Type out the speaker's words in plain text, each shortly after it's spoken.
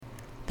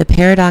The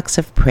paradox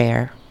of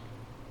prayer.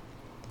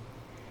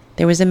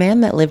 There was a man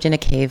that lived in a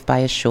cave by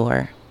a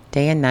shore.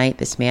 Day and night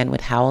this man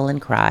would howl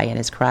and cry, and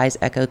his cries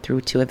echoed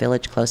through to a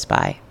village close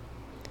by.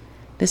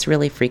 This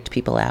really freaked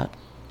people out.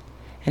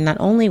 And not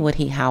only would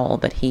he howl,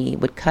 but he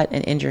would cut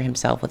and injure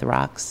himself with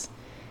rocks.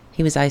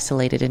 He was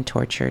isolated and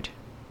tortured.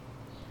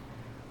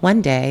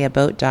 One day, a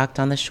boat docked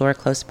on the shore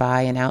close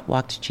by, and out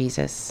walked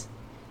Jesus.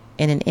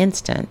 In an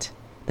instant,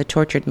 the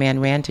tortured man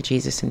ran to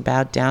Jesus and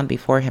bowed down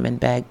before him and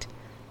begged,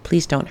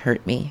 "Please don't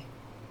hurt me."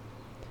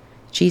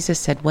 Jesus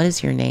said, "What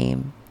is your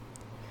name?"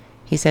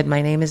 He said,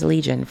 "My name is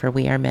Legion, for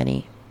we are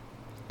many."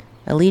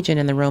 A legion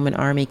in the Roman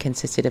army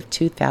consisted of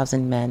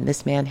 2,000 men.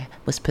 This man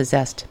was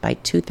possessed by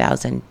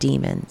 2,000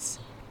 demons.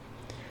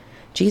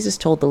 Jesus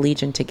told the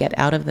legion to get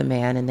out of the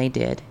man, and they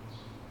did.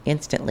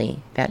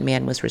 Instantly, that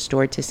man was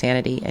restored to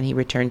sanity, and he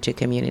returned to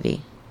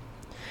community.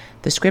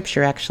 The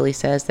scripture actually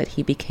says that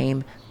he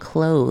became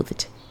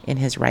clothed in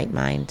his right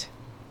mind.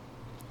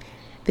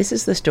 This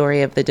is the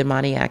story of the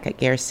demoniac at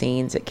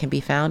Gerasenes. It can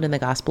be found in the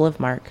Gospel of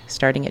Mark,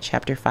 starting at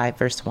chapter 5,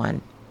 verse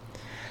 1.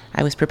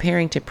 I was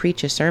preparing to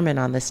preach a sermon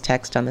on this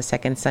text on the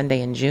second Sunday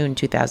in June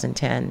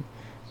 2010,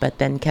 but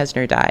then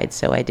Kesner died,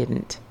 so I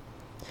didn't.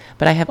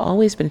 But I have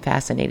always been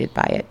fascinated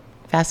by it,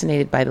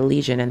 fascinated by the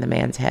legion in the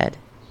man's head.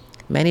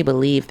 Many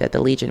believe that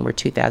the legion were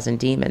 2,000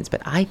 demons,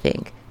 but I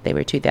think they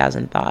were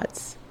 2,000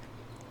 thoughts.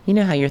 You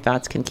know how your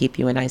thoughts can keep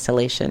you in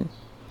isolation?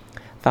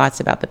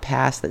 Thoughts about the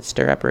past that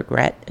stir up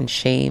regret and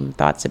shame,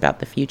 thoughts about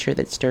the future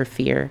that stir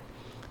fear,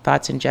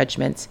 thoughts and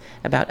judgments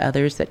about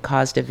others that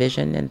cause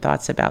division, and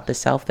thoughts about the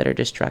self that are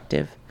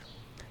destructive.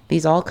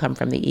 These all come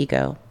from the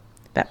ego,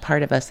 that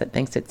part of us that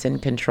thinks it's in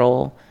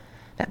control,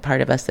 that part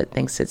of us that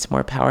thinks it's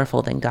more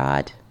powerful than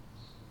God.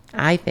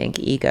 I think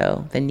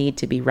ego, the need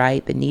to be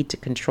right, the need to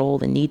control,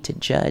 the need to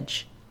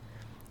judge,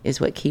 is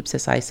what keeps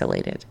us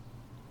isolated,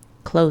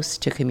 close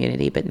to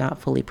community but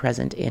not fully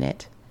present in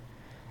it.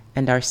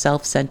 And our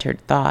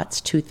self-centered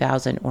thoughts,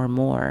 2,000 or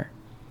more,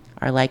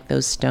 are like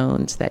those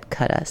stones that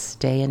cut us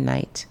day and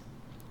night.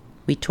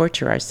 We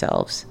torture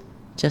ourselves,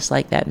 just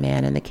like that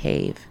man in the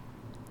cave.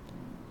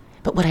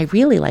 But what I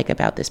really like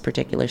about this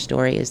particular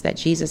story is that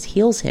Jesus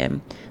heals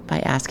him by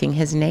asking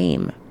his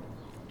name.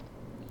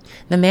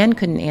 The man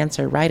couldn't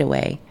answer right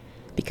away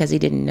because he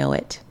didn't know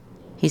it.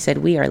 He said,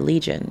 "We are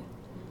Legion."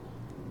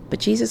 But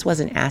Jesus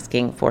wasn't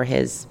asking for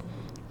his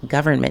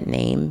government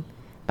name.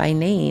 By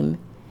name,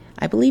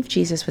 I believe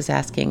Jesus was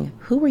asking,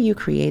 who were you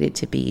created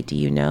to be? Do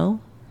you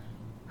know?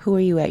 Who are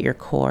you at your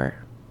core?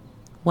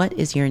 What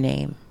is your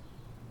name?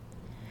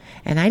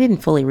 And I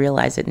didn't fully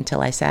realize it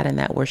until I sat in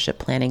that worship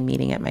planning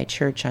meeting at my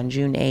church on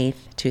June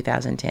 8th,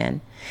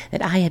 2010,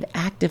 that I had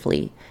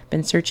actively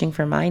been searching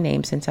for my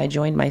name since I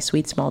joined my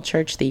sweet small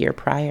church the year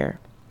prior.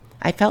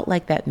 I felt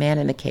like that man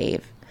in the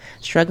cave,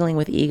 struggling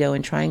with ego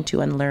and trying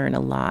to unlearn a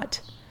lot.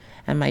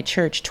 And my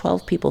church,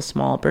 12 people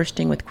small,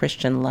 bursting with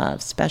Christian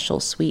love,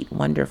 special, sweet,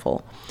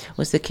 wonderful,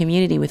 was the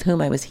community with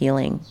whom I was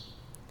healing.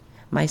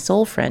 My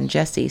soul friend,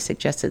 Jessie,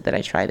 suggested that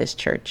I try this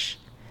church.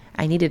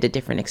 I needed a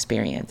different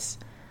experience.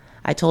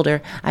 I told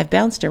her, I've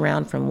bounced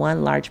around from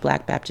one large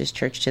Black Baptist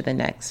church to the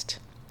next.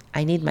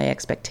 I need my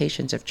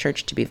expectations of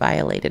church to be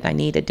violated. I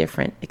need a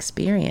different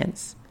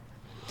experience.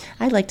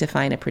 I'd like to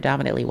find a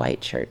predominantly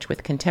white church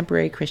with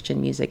contemporary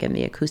Christian music and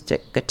the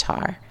acoustic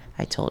guitar,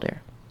 I told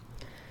her.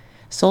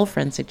 Soul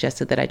friend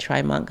suggested that I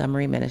try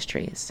Montgomery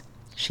Ministries.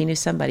 She knew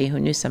somebody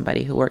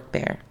who worked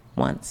there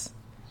once.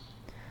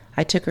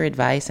 I took her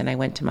advice and I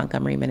went to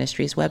Montgomery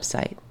Ministries'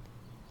 website.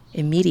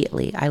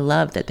 Immediately, I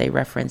loved that they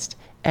referenced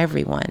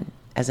everyone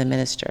as a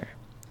minister.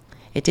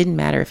 It didn't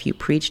matter if you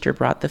preached or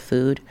brought the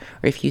food,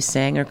 or if you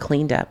sang or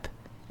cleaned up.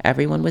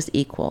 Everyone was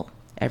equal.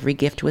 Every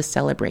gift was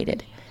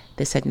celebrated.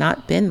 This had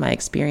not been my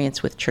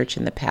experience with church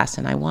in the past,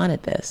 and I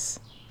wanted this.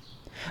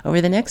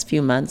 Over the next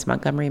few months,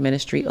 Montgomery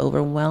Ministry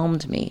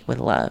overwhelmed me with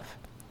love.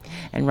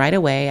 And right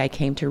away, I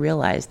came to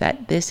realize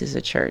that this is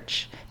a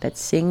church that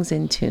sings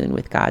in tune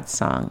with God's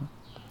song.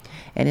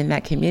 And in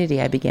that community,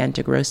 I began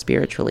to grow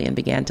spiritually and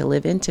began to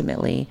live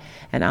intimately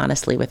and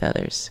honestly with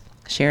others,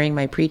 sharing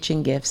my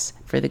preaching gifts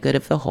for the good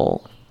of the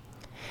whole.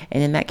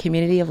 And in that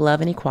community of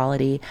love and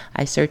equality,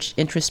 I searched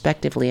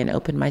introspectively and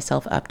opened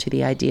myself up to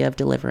the idea of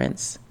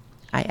deliverance.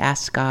 I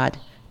asked God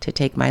to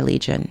take my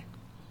legion.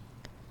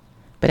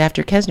 But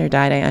after Kesner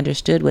died, I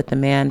understood what the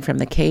man from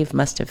the cave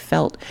must have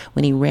felt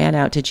when he ran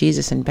out to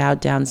Jesus and bowed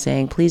down,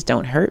 saying, "Please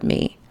don't hurt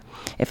me."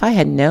 If I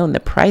had known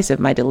the price of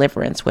my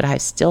deliverance, would I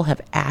still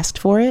have asked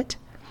for it?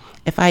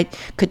 If I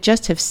could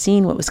just have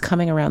seen what was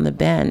coming around the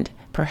bend,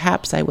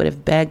 perhaps I would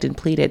have begged and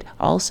pleaded,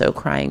 also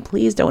crying,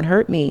 "Please don't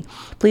hurt me.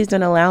 Please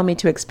don't allow me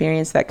to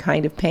experience that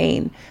kind of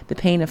pain, the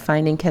pain of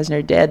finding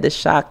Kesner dead, the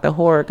shock, the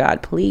horror,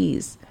 God,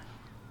 please."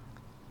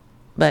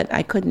 But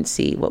I couldn't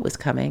see what was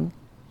coming,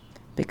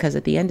 because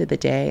at the end of the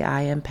day,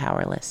 I am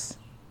powerless.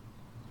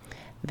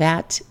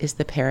 That is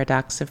the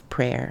paradox of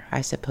prayer,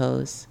 I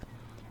suppose.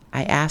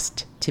 I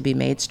asked to be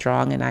made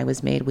strong, and I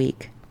was made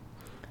weak.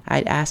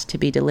 I'd asked to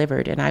be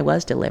delivered, and I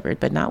was delivered,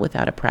 but not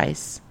without a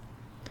price.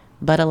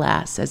 But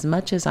alas, as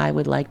much as I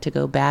would like to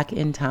go back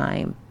in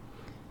time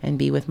and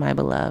be with my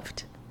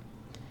beloved.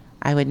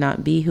 I would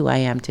not be who I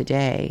am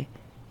today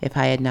if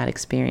I had not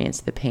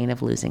experienced the pain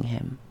of losing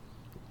him.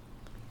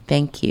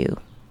 Thank you.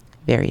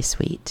 Very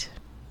sweet.